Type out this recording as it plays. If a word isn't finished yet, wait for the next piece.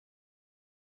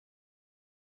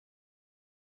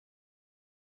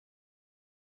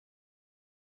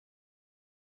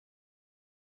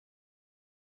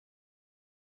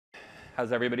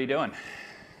How's everybody doing?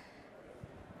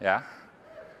 Yeah?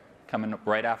 Coming up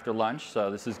right after lunch,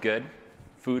 so this is good.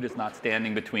 Food is not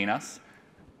standing between us.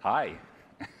 Hi.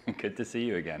 Good to see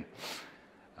you again.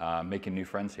 Making new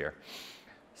friends here.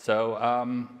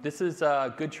 So this is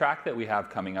a good track that we have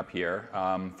coming up here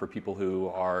for people who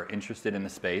are interested in the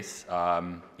space.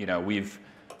 We've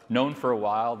known for a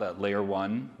while that layer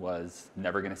 1 was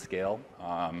never going to scale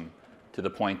to the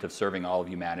point of serving all of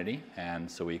humanity, and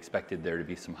so we expected there to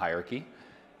be some hierarchy.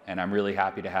 And I'm really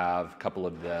happy to have a couple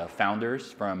of the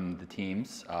founders from the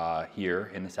teams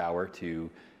here in this hour to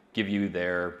give you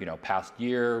their past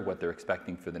year, what they're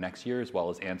expecting for the next year, as well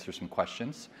as answer some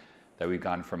questions that we've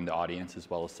gotten from the audience, as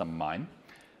well as some of mine.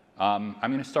 I'm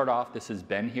going to start off. This is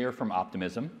Ben here from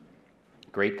Optimism.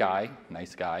 Great guy,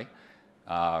 nice guy,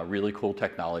 really cool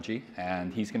technology.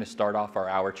 And he's going to start off our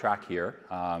hour track here.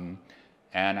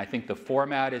 And I think the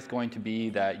format is going to be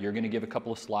that you're going to give a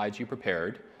couple of slides you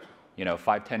prepared,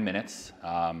 5-10 minutes,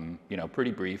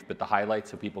 pretty brief, but the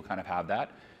highlights so people kind of have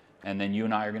that. And then you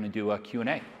and I are going to do a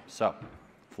Q&A. So,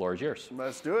 floor is yours.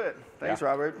 Let's do it. Thanks,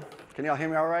 Robert. Can y'all hear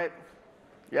me all right?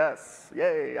 Yes.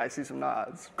 Yay. I see some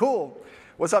nods. Cool.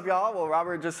 What's up, y'all? Well,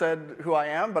 Robert just said who I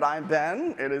am, but I'm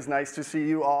Ben. It is nice to see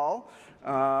you all.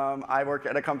 I work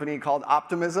at a company called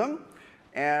Optimism,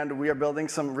 and we are building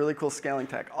some really cool scaling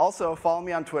tech. Also, follow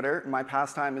me on Twitter. My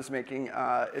pastime is making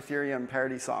Ethereum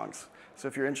parody songs. So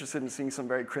if you're interested in seeing some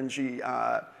very cringy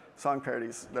song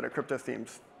parodies that are crypto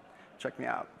themed, check me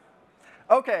out.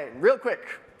 OK, real quick,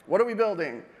 what are we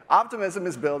building? Optimism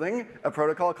is building a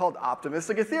protocol called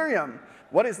Optimistic Ethereum.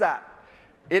 What is that?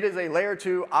 It is a layer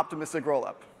 2 optimistic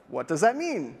rollup. What does that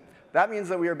mean? That means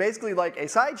that we are basically like a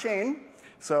side chain.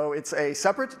 So it's a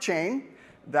separate chain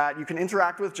that you can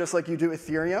interact with just like you do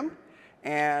Ethereum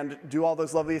and do all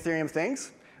those lovely Ethereum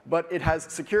things. But it has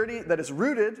security that is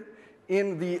rooted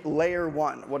in the layer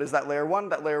 1. What is that layer 1?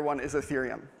 That layer 1 is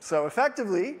Ethereum. So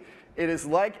effectively, it is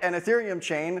like an Ethereum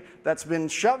chain that's been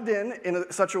shoved in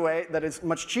such a way that is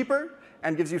much cheaper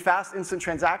and gives you fast instant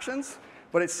transactions.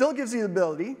 But it still gives you the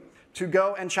ability to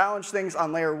go and challenge things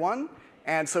on layer 1.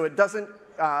 And so it doesn't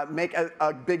make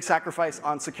a big sacrifice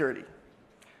on security.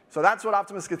 So that's what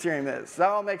Optimistic Ethereum is. Does that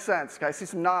all make sense? Can I see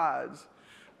some nods?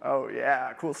 Oh,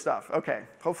 yeah, cool stuff. OK,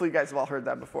 hopefully you guys have all heard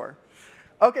that before.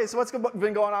 OK, so what's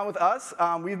been going on with us?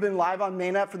 We've been live on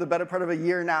Mainnet for the better part of a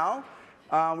year now.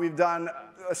 We've done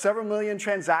several million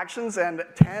transactions and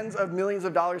tens of millions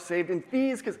of dollars saved in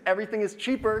fees because everything is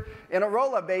cheaper in a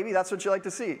rollup, baby. That's what you like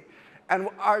to see. And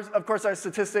of course, our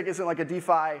statistic isn't like a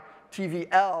DeFi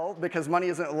TVL because money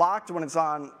isn't locked when it's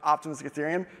on Optimistic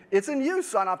Ethereum. It's in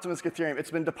use on Optimistic Ethereum.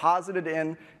 It's been deposited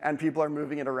in, and people are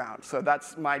moving it around. So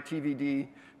that's my TVD,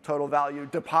 total value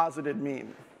deposited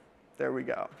meme. There we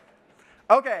go.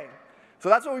 OK, so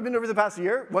that's what we've been doing for the past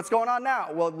year. What's going on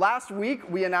now? Well, last week,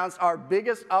 we announced our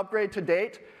biggest upgrade to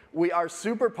date. We are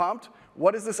super pumped.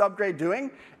 What is this upgrade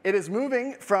doing? It is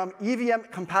moving from EVM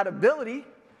compatibility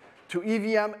to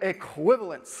EVM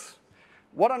equivalence.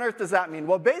 What on earth does that mean?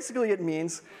 Well, basically, it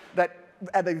means that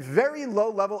at a very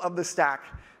low level of the stack,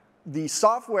 the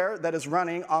software that is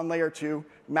running on layer 2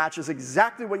 matches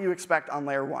exactly what you expect on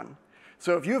layer 1.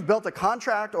 So if you've built a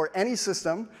contract or any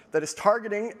system that is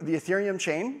targeting the Ethereum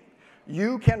chain,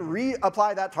 you can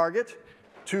reapply that target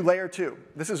to layer 2.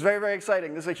 This is very, very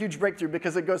exciting. This is a huge breakthrough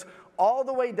because it goes all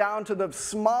the way down to the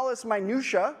smallest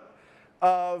minutia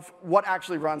of what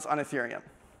actually runs on Ethereum.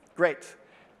 Great.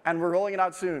 And we're rolling it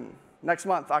out soon. Next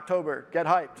month, October. Get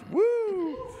hyped.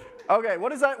 Woo! OK, what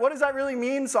does that really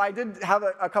mean? So I did have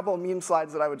a couple of meme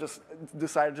slides that I would just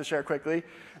decided to share quickly.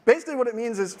 Basically, what it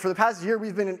means is for the past year,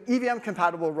 we've been an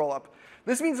EVM-compatible rollup.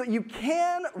 This means that you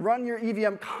can run your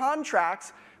EVM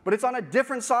contracts, but it's on a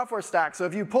different software stack. So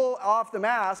if you pull off the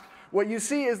mask, what you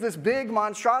see is this big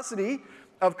monstrosity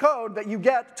of code that you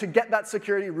get to get that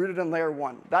security rooted in layer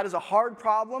 1. That is a hard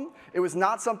problem. It was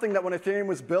not something that when Ethereum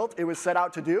was built, it was set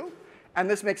out to do. And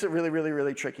this makes it really, really,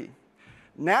 really tricky.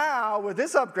 Now, with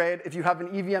this upgrade, if you have an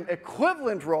EVM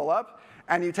equivalent rollup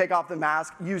and you take off the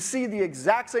mask, you see the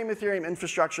exact same Ethereum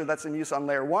infrastructure that's in use on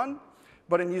layer 1,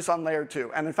 but in use on layer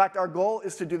 2. And in fact, our goal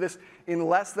is to do this in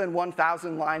less than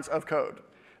 1,000 lines of code.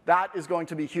 That is going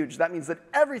to be huge. That means that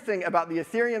everything about the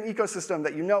Ethereum ecosystem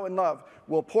that you know and love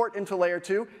will port into layer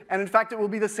 2. And in fact, it will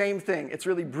be the same thing. It's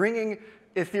really bringing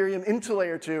Ethereum into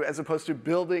layer 2 as opposed to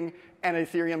building an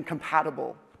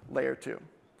Ethereum-compatible layer 2.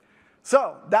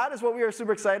 So that is what we are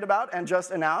super excited about and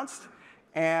just announced.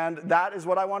 And that is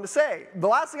what I want to say. The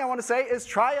last thing I want to say is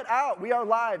try it out. We are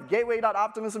live,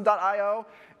 gateway.optimism.io.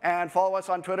 And follow us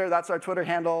on Twitter. That's our Twitter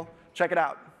handle. Check it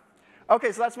out.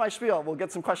 OK, so that's my spiel. We'll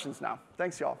get some questions now.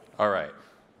 Thanks, y'all. All right.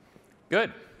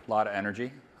 Good. A lot of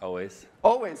energy. always.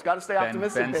 Always, got to stay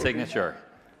optimistic. Ben's baby. signature.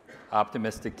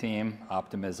 Optimistic team.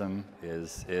 Optimism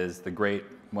is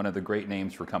one of the great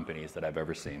names for companies that I've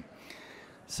ever seen.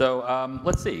 So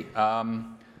let's see.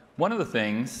 One of the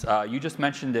things, you just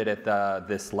mentioned it at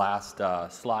this last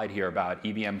slide here about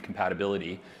EVM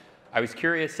compatibility. I was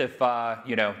curious if,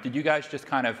 did you guys just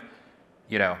kind of,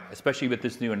 especially with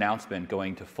this new announcement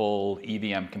going to full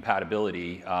EVM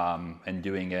compatibility and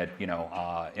doing it, in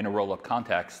a roll-up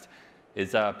context,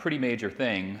 is a pretty major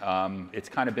thing. It's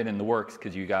kind of been in the works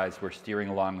because you guys were steering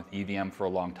along with EVM for a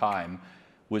long time.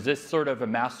 Was this sort of a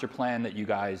master plan that you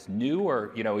guys knew,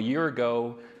 or a year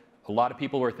ago, a lot of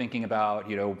people were thinking about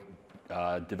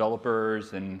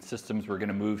developers and systems were going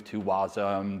to move to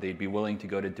WASM. They'd be willing to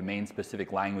go to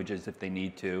domain-specific languages if they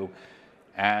need to.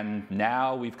 And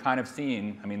now we've kind of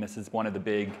seen, I mean, this is one of the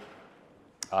big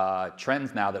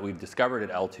trends now that we've discovered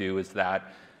at L2 is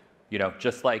that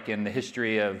just like in the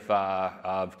history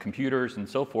of computers and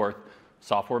so forth,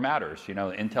 software matters. The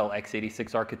Intel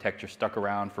x86 architecture stuck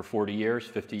around for 40 years,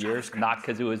 50 years, not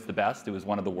because it was the best, it was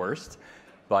one of the worst,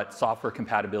 but software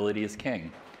compatibility is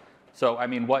king. So, I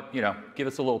mean, give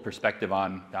us a little perspective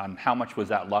on how much was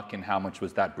that luck and how much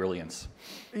was that brilliance?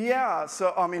 Yeah,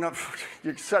 so, I mean,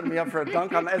 you're setting me up for a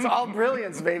dunk on that. It's all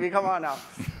brilliance, baby, come on now.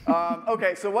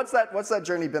 Okay, so what's that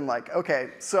journey been like?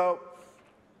 Okay, so,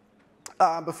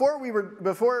 before we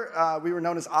were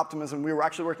known as Optimism, we were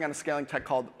actually working on a scaling tech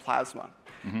called Plasma.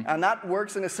 Mm-hmm. And that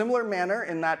works in a similar manner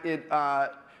in that it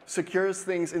secures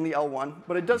things in the L1,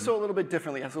 but it does so a little bit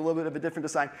differently. It has a little bit of a different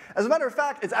design. As a matter of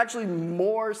fact, it's actually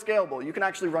more scalable. You can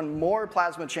actually run more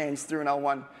Plasma chains through an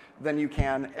L1 than you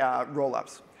can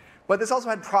rollups. But this also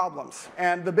had problems.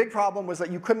 And the big problem was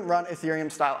that you couldn't run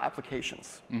Ethereum-style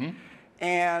applications. Mm-hmm.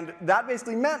 And that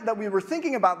basically meant that we were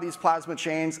thinking about these Plasma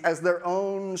chains as their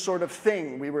own sort of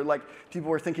thing. People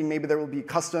were thinking maybe there will be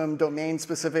custom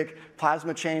domain-specific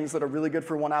Plasma chains that are really good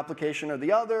for one application or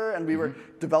the other. And we were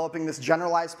developing this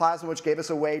generalized Plasma, which gave us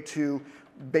a way to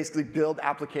basically build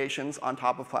applications on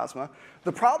top of Plasma.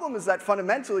 The problem is that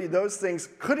fundamentally, those things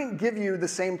couldn't give you the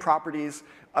same properties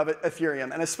of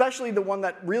Ethereum. And especially the one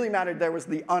that really mattered there was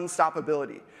the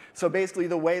unstoppability. So basically,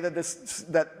 the way that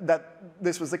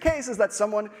this was the case is that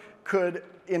someone could,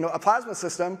 in a Plasma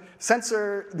system,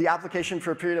 censor the application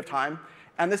for a period of time.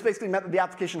 And this basically meant that the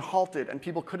application halted, and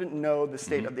people couldn't know the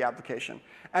state of the application.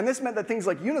 And this meant that things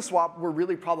like Uniswap were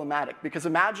really problematic. Because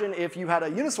imagine if you had a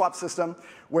Uniswap system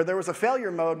where there was a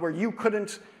failure mode where you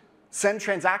couldn't send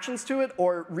transactions to it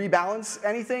or rebalance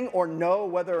anything or know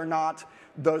whether or not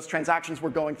those transactions were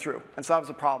going through. And so that was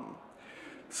a problem.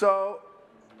 So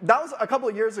that was a couple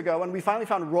of years ago, and we finally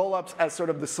found rollups as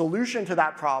sort of the solution to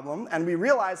that problem. And we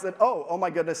realized that, oh my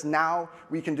goodness, now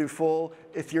we can do full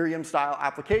Ethereum-style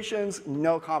applications,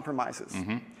 no compromises.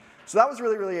 Mm-hmm. So that was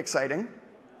really, really exciting.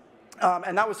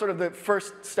 And that was sort of the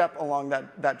first step along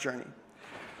that journey.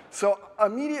 So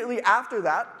immediately after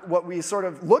that, what we sort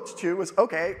of looked to was,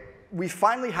 OK, we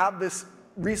finally have this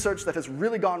research that has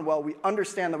really gone well. We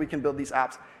understand that we can build these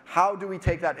apps. How do we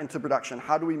take that into production?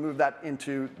 How do we move that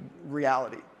into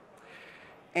reality?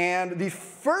 And the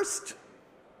first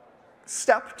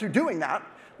step to doing that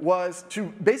was to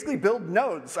basically build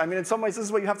nodes. I mean, in some ways, this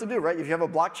is what you have to do, right? If you have a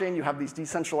blockchain, you have these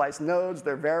decentralized nodes.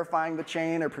 They're verifying the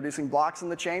chain or producing blocks in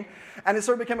the chain. And it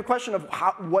sort of became a question of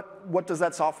what does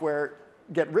that software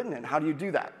get written in? How do you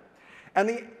do that? And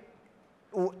the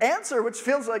answer, which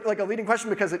feels like a leading question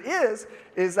because it is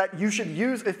that you should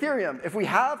use Ethereum. If we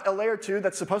have a layer 2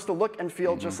 that's supposed to look and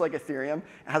feel just like Ethereum,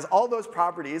 has all those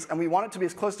properties, and we want it to be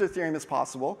as close to Ethereum as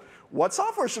possible, what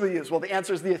software should we use? Well, the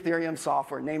answer is the Ethereum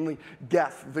software, namely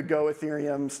Geth, the Go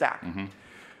Ethereum stack. Mm-hmm.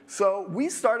 So we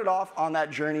started off on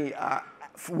that journey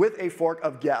with a fork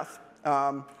of Geth.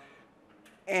 And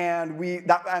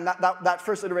that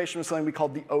first iteration was something we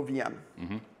called the OVM.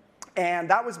 Mm-hmm. And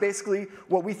that was basically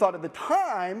what we thought at the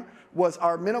time was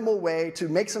our minimal way to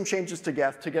make some changes to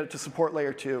Geth to get it to support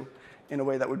layer 2 in a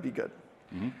way that would be good.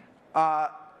 Mm-hmm.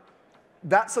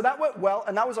 So that went well,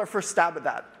 and that was our first stab at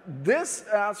that. This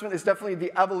announcement is definitely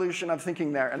the evolution of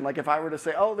thinking there. And like if I were to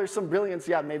say, oh, there's some brilliance,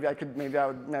 yeah, maybe I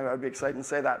would be excited and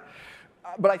say that.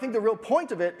 But I think the real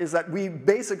point of it is that we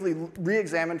basically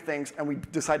re-examined things and we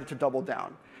decided to double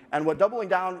down. And what doubling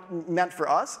down meant for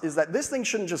us is that this thing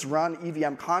shouldn't just run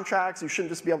EVM contracts. You shouldn't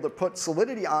just be able to put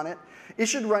solidity on it. It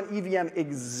should run EVM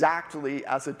exactly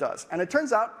as it does. And it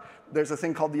turns out there's a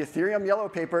thing called the Ethereum yellow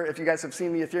paper. If you guys have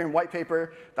seen the Ethereum white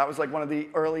paper, that was like one of the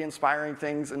early inspiring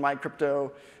things in my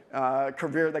crypto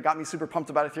career that got me super pumped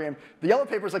about Ethereum. The yellow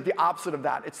paper is like the opposite of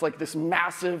that. It's like this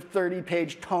massive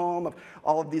 30-page tome of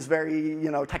all of these very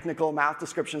technical math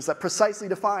descriptions that precisely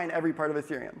define every part of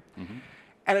Ethereum. Mm-hmm.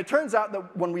 And it turns out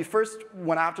that when we first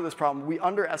went after this problem, we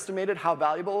underestimated how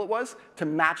valuable it was to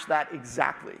match that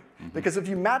exactly. Because if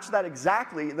you match that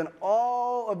exactly, then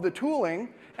all of the tooling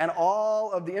and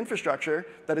all of the infrastructure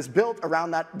that is built around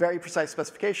that very precise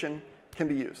specification can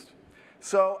be used.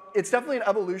 So it's definitely an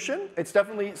evolution. It's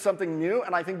definitely something new.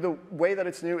 And I think the way that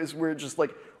it's new is we're just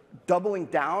like doubling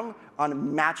down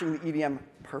on matching the EVM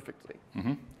perfectly.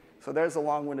 So there's a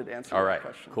long-winded answer to that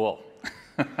question. Cool.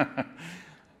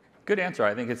 Good answer.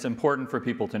 I think it's important for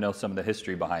people to know some of the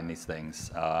history behind these things.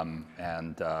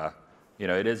 You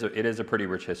know, it is a pretty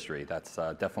rich history. That's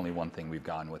definitely one thing we've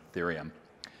gone with Ethereum.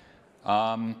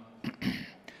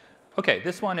 OK,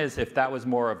 this one is, if that was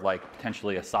more of like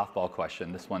potentially a softball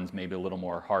question, this one's maybe a little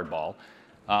more hardball.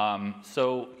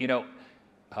 So, you know,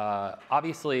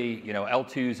 obviously, you know,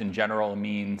 L2s in general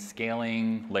mean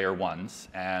scaling layer 1s.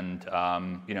 And,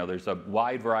 you know, there's a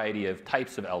wide variety of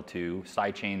types of L2,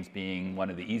 sidechains being one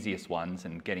of the easiest ones,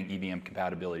 and getting EVM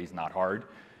compatibility is not hard.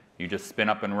 You just spin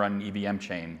up and run an EVM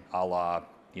chain, a la,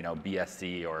 you know,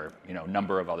 BSC, or, you know, a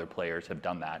number of other players have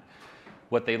done that.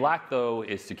 What they lack, though,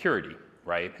 is security,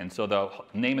 right? And so the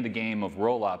name of the game of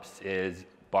rollups is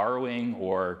borrowing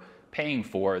or paying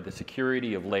for the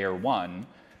security of layer 1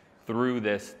 through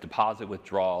this deposit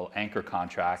withdrawal anchor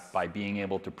contract by being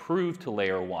able to prove to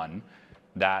layer 1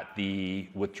 that the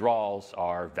withdrawals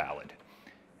are valid.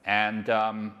 And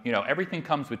you know, everything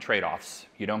comes with trade-offs.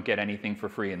 You don't get anything for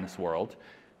free in this world.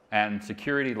 And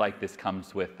security like this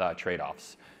comes with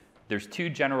trade-offs. There's two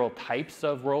general types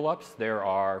of rollups. There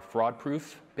are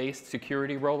fraud-proof-based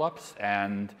security rollups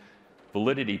and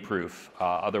validity-proof,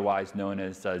 otherwise known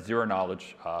as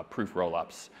zero-knowledge proof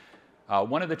rollups.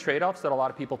 One of the trade-offs that a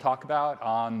lot of people talk about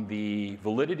on the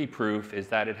validity proof is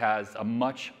that it has a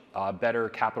much better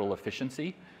capital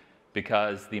efficiency,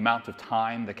 because the amount of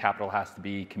time the capital has to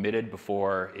be committed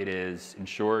before it is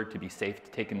ensured to be safe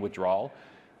to take in withdrawal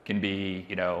can be,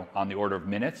 you know, on the order of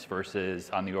minutes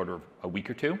versus on the order of a week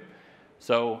or two.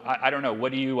 So I don't know.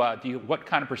 What do you what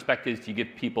kind of perspectives do you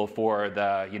give people for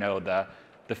the, you know, the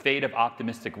fate of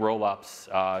optimistic rollups,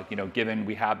 you know, given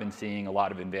we have been seeing a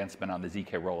lot of advancement on the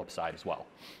ZK rollup side as well?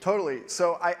 Totally.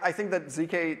 So I think that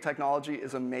ZK technology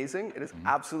is amazing. It is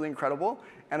absolutely incredible.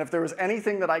 And if there was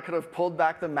anything that I could have pulled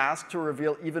back the mask to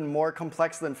reveal even more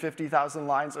complex than 50,000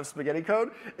 lines of spaghetti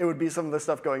code, it would be some of the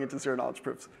stuff going into zero-knowledge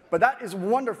proofs. But that is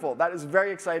wonderful. That is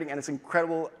very exciting, and it's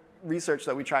incredible research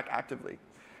that we track actively.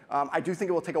 I do think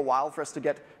it will take a while for us to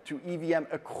get to EVM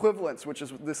equivalence, which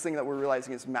is this thing that we're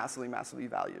realizing is massively, massively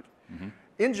valued.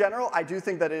 In general, I do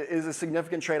think that it is a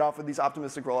significant trade-off with these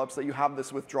optimistic rollups that you have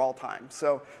this withdrawal time.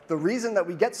 So the reason that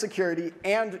we get security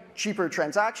and cheaper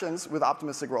transactions with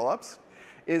optimistic rollups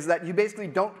is that you basically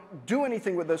don't do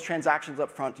anything with those transactions up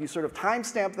front. You sort of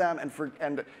timestamp them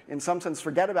and in some sense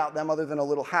forget about them other than a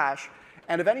little hash.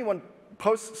 And if anyone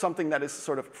posts something that is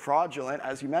sort of fraudulent,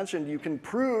 as you mentioned, you can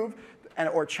prove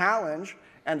or challenge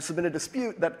and submit a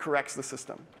dispute that corrects the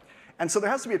system. And so there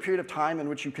has to be a period of time in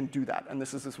which you can do that. And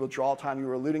this is this withdrawal time you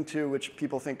were alluding to, which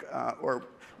people think, or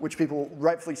which people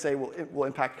rightfully say will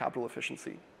impact capital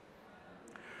efficiency.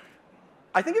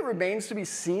 I think it remains to be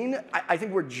seen. I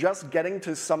think we're just getting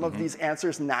to some of these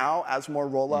answers now as more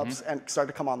rollups and start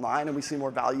to come online, and we see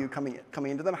more value coming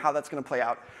into them, how that's going to play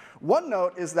out. One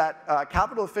note is that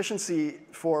capital efficiency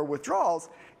for withdrawals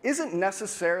isn't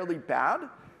necessarily bad,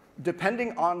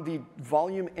 depending on the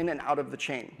volume in and out of the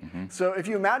chain. So if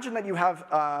you imagine that you have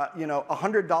you know,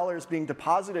 $100 being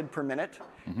deposited per minute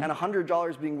and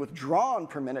 $100 being withdrawn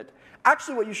per minute,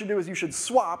 actually what you should do is you should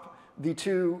swap the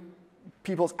two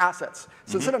people's assets.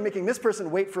 So instead of making this person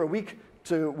wait for a week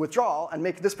to withdraw and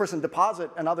make this person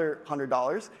deposit another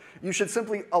 $100, you should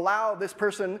simply allow this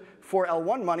person for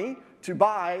L1 money to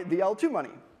buy the L2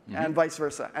 money. And vice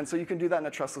versa. And so you can do that in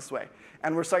a trustless way.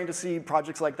 And we're starting to see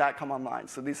projects like that come online.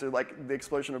 So these are like the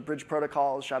explosion of bridge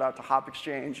protocols. Shout out to Hop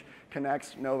Exchange,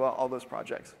 Connex, Nova, all those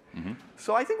projects.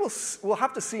 So I think we'll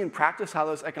have to see in practice how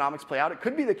those economics play out. It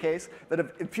could be the case that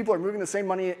if people are moving the same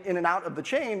money in and out of the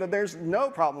chain, that there's no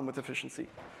problem with efficiency.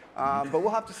 But we'll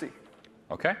have to see.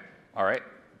 OK. All right.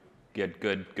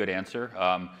 Good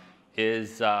answer.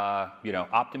 Is you know,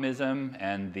 Optimism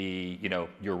and the, you know,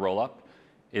 your rollup,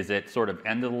 is it sort of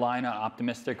end of the line on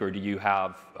optimistic, or do you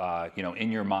have, you know, in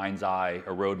your mind's eye,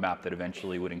 a roadmap that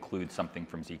eventually would include something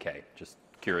from ZK? Just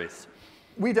curious.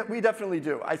 We definitely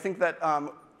do. I think that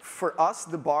for us,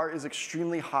 the bar is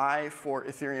extremely high for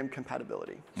Ethereum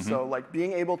compatibility. So like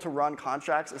being able to run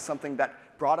contracts is something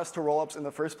that brought us to rollups in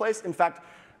the first place. In fact,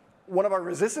 one of our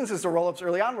resistances to rollups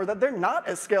early on were that they're not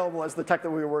as scalable as the tech that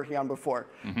we were working on before.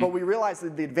 But we realized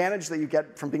that the advantage that you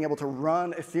get from being able to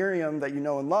run Ethereum that you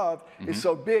know and love is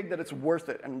so big that it's worth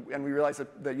it. And we realized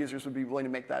that users would be willing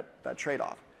to make that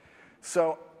trade-off.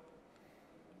 So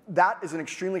that is an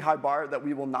extremely high bar that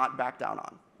we will not back down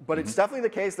on. But it's definitely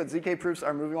the case that ZK proofs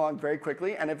are moving along very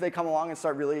quickly. And if they come along and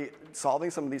start really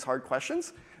solving some of these hard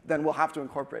questions, then we'll have to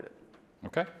incorporate it.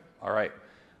 OK, all right.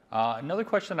 Another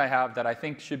question I have that I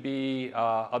think should be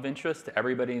of interest to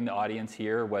everybody in the audience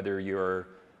here, whether you're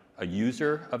a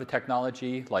user of a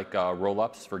technology like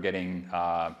rollups for getting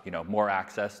more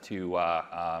access to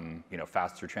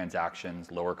faster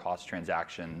transactions, lower cost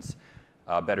transactions,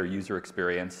 better user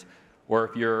experience, or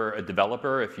if you're a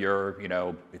developer, if you're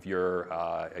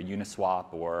a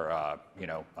Uniswap or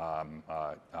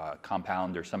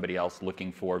Compound or somebody else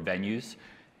looking for venues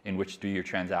in which to do your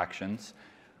transactions.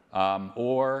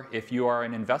 Or if you are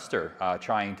an investor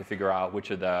trying to figure out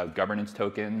which of the governance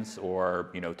tokens or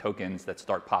tokens that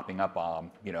start popping up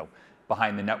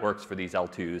behind the networks for these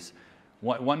L2s.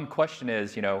 One question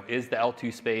is the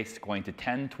L2 space going to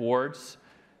tend towards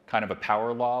kind of a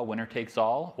power law, winner takes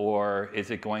all, or is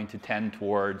it going to tend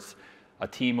towards a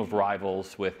team of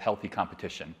rivals with healthy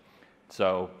competition?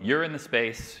 So you're in the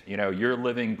space, you're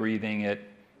living, breathing it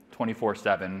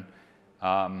 24/7.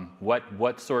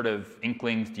 What sort of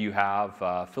inklings do you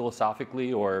have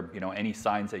philosophically, or any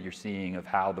signs that you're seeing of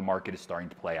how the market is starting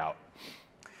to play out?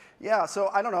 Yeah, so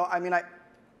I don't know. I mean,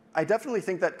 I definitely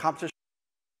think that competition.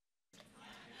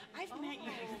 I've met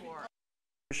you before.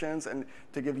 And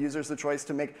to give users the choice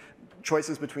to make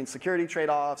choices between security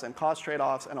trade-offs and cost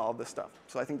trade-offs and all of this stuff.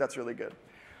 So I think that's really good.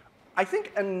 I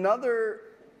think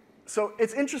so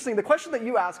it's interesting. The question that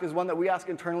you ask is one that we ask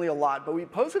internally a lot, but we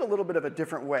pose it a little bit of a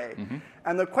different way.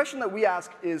 And the question that we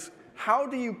ask is, how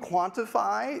do you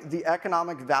quantify the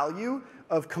economic value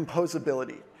of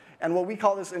composability? And what we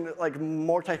call this in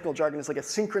more technical jargon is like a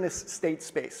synchronous state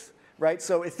space. Right?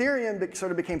 So Ethereum sort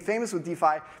of became famous with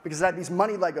DeFi because it had these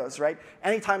money Legos, right?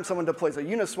 Anytime someone deploys a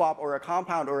Uniswap or a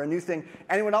Compound or a new thing,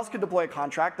 anyone else could deploy a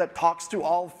contract that talks to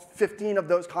all 15 of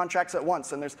those contracts at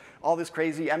once. And there's all this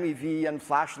crazy MEV and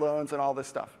flash loans and all this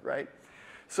stuff, right?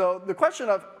 So the question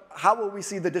of how will we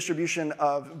see the distribution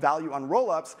of value on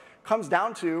rollups comes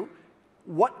down to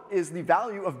what is the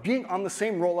value of being on the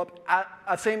same rollup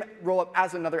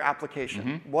as another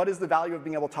application? What is the value of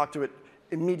being able to talk to it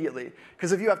immediately?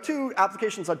 Because if you have two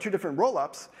applications on two different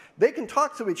rollups, they can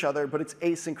talk to each other, but it's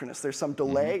asynchronous. There's some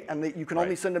delay, and you can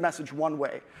only send a message one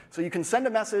way. So you can send a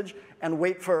message and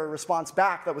wait for a response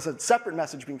back that was a separate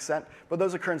message being sent, but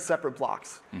those occur in separate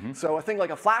blocks. So a thing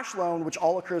like a flash loan, which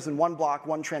all occurs in one block,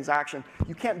 one transaction,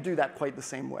 you can't do that quite the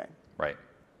same way. Right.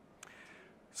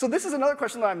 So this is another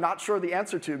question that I'm not sure the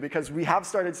answer to, because we have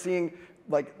started seeing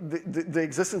the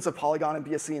existence of Polygon and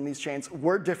BSC in these chains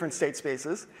were different state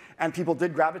spaces, and people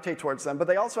did gravitate towards them, but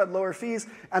they also had lower fees,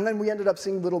 and then we ended up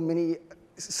seeing little mini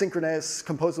synchronous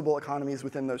composable economies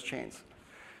within those chains.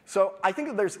 So I think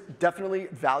that there's definitely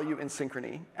value in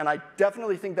synchrony, and I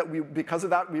definitely think that because of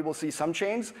that, we will see some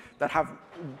chains that have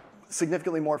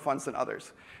significantly more funds than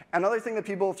others. Another thing that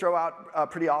people throw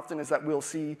out pretty often is that we'll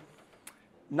see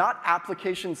not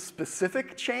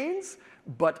application-specific chains,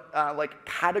 but like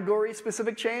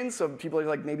category-specific chains. So people are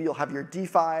like, maybe you'll have your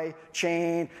DeFi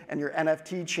chain and your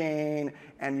NFT chain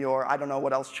and your I don't know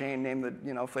what else chain. Name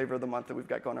the flavor of the month that we've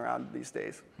got going around these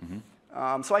days.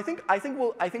 So I think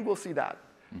we'll see that.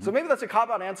 So maybe that's a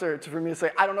cop-out answer for me to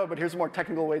say I don't know, but here's a more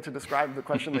technical way to describe the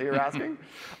question that you're asking.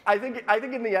 I think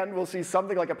in the end we'll see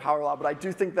something like a power law, but I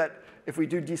do think that if we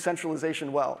do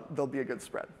decentralization well, there'll be a good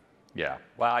spread. Yeah.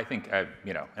 Well, I think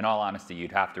in all honesty,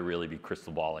 you'd have to really be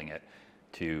crystal balling it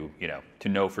to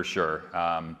know for sure.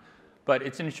 But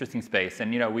it's an interesting space,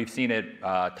 and we've seen it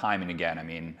time and again. I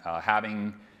mean,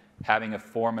 having a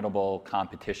formidable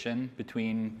competition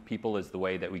between people is the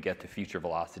way that we get to future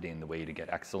velocity and the way to get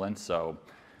excellence. So,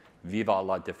 viva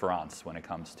la différence when it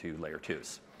comes to layer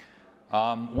 2s.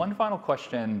 One final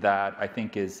question that I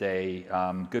think is a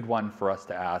good one for us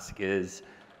to ask is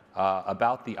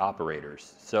about the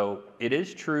operators. So it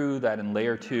is true that in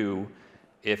layer 2,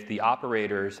 if the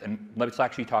operators, and let's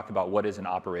actually talk about what is an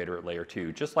operator at layer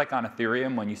 2. Just like on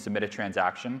Ethereum, when you submit a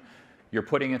transaction, you're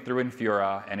putting it through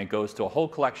Infura, and it goes to a whole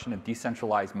collection of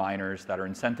decentralized miners that are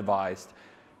incentivized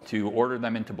to order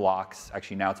them into blocks.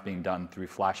 Actually, now it's being done through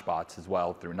Flashbots as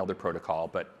well, through another protocol,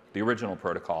 but the original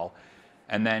protocol,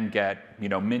 and then get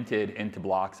minted into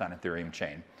blocks on Ethereum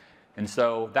chain. And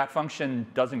so that function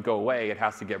doesn't go away. It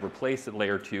has to get replaced at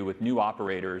layer 2 with new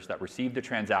operators that receive the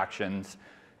transactions,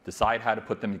 decide how to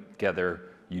put them together,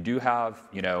 You do have,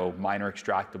 minor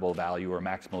extractable value or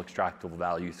maximal extractable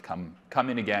values come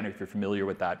in again if you're familiar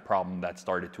with that problem that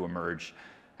started to emerge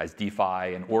as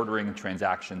DeFi and ordering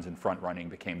transactions and front running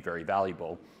became very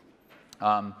valuable.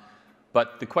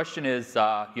 But the question is,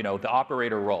 the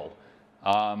operator role.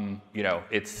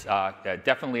 It's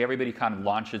definitely everybody kind of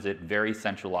launches it very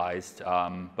centralized.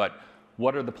 But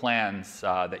what are the plans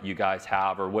that you guys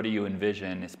have, or what do you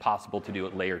envision is possible to do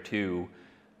at layer 2?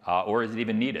 Or is it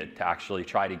even needed to actually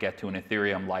try to get to an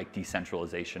Ethereum-like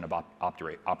decentralization of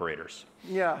operators?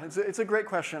 Yeah, it's a great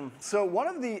question. So one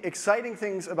of the exciting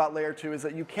things about layer 2 is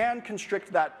that you can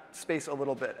constrict that space a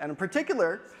little bit. And in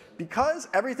particular, because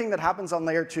everything that happens on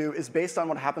layer 2 is based on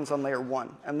what happens on layer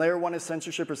 1, and layer 1 is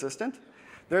censorship resistant,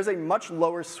 there's a much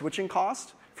lower switching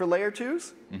cost for layer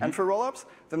 2s and for rollups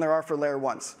than there are for layer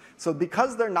 1s. So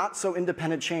because they're not so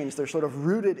independent chains, they're sort of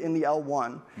rooted in the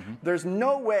L1, there's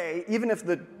no way, even if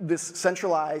this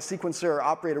centralized sequencer or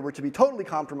operator were to be totally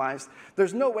compromised,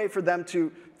 there's no way for them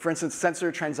to, for instance,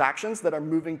 censor transactions that are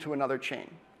moving to another chain.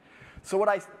 So what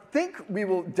I think we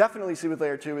will definitely see with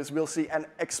layer 2 is we'll see an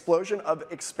explosion of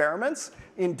experiments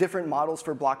in different models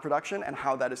for block production and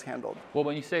how that is handled. Well,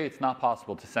 when you say it's not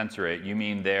possible to censor it, you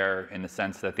mean there in the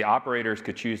sense that the operators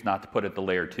could choose not to put it to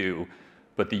layer 2,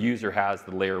 but the user has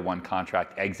the layer 1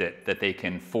 contract exit that they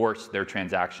can force their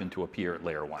transaction to appear at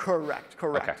layer 1. Correct.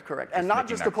 Okay. And not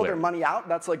just to pull their money out.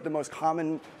 That's like the most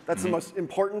common, that's the most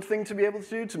important thing to be able to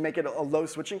do to make it a low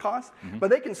switching cost. But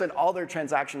they can send all their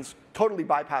transactions totally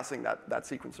bypassing that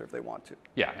sequencer if they want to.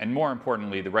 Yeah, and more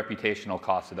importantly, the reputational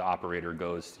cost of the operator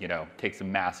goes, takes a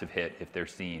massive hit if they're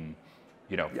seen,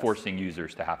 forcing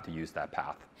users to have to use that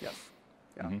path. Yes.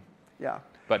 Yeah. Yeah.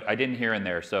 But I didn't hear in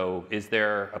there, so is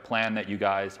there a plan that you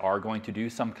guys are going to do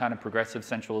some kind of progressive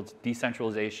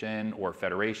decentralization or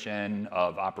federation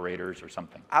of operators or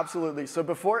something? Absolutely. So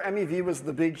before MEV was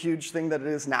the big, huge thing that it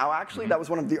is now, actually, that was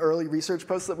one of the early research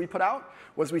posts that we put out,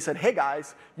 was we said, hey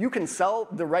guys, you can sell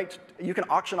the right, you can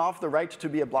auction off the right to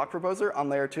be a block proposer on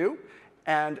layer 2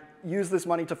 and use this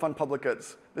money to fund public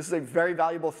goods. This is a very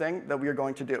valuable thing that we are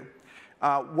going to do.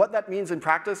 What that means in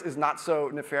practice is not so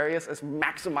nefarious as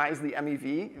maximize the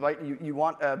MEV. Right? You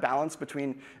want a balance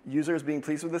between users being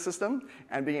pleased with the system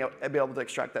and being able to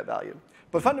extract that value.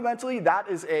 But fundamentally, that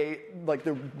is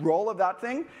the role of that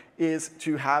thing is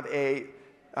to have a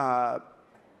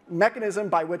mechanism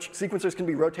by which sequencers can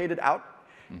be rotated out,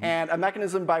 and a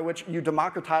mechanism by which you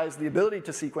democratize the ability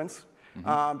to sequence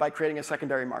by creating a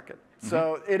secondary market.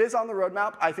 So it is on the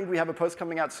roadmap. I think we have a post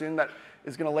coming out soon that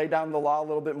is going to lay down the law a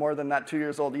little bit more than that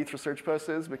 2-year-old ETH research post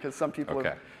is, because some people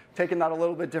have taken that a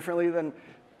little bit differently than,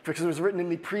 because it was written in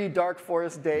the pre-Dark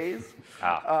Forest days.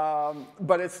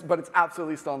 But it's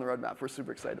absolutely still on the roadmap. We're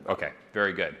super excited about it. Okay,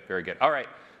 very good, very good. All right,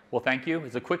 well, thank you.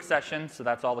 It's a quick session, so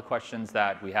that's all the questions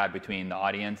that we had between the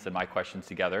audience and my questions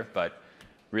together. But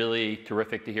really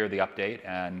terrific to hear the update,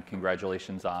 and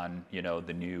congratulations on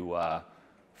the new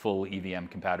full EVM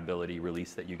compatibility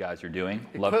release that you guys are doing.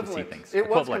 Love to see things. It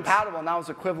was compatible, now it's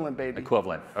equivalent, baby.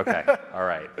 Equivalent, okay. All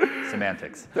right,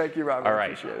 semantics. Thank you, Robert. All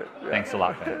right, appreciate it. Yeah. Thanks a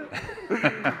lot, man.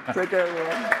 Take care,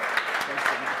 everyone.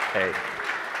 Hey,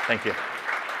 thank you.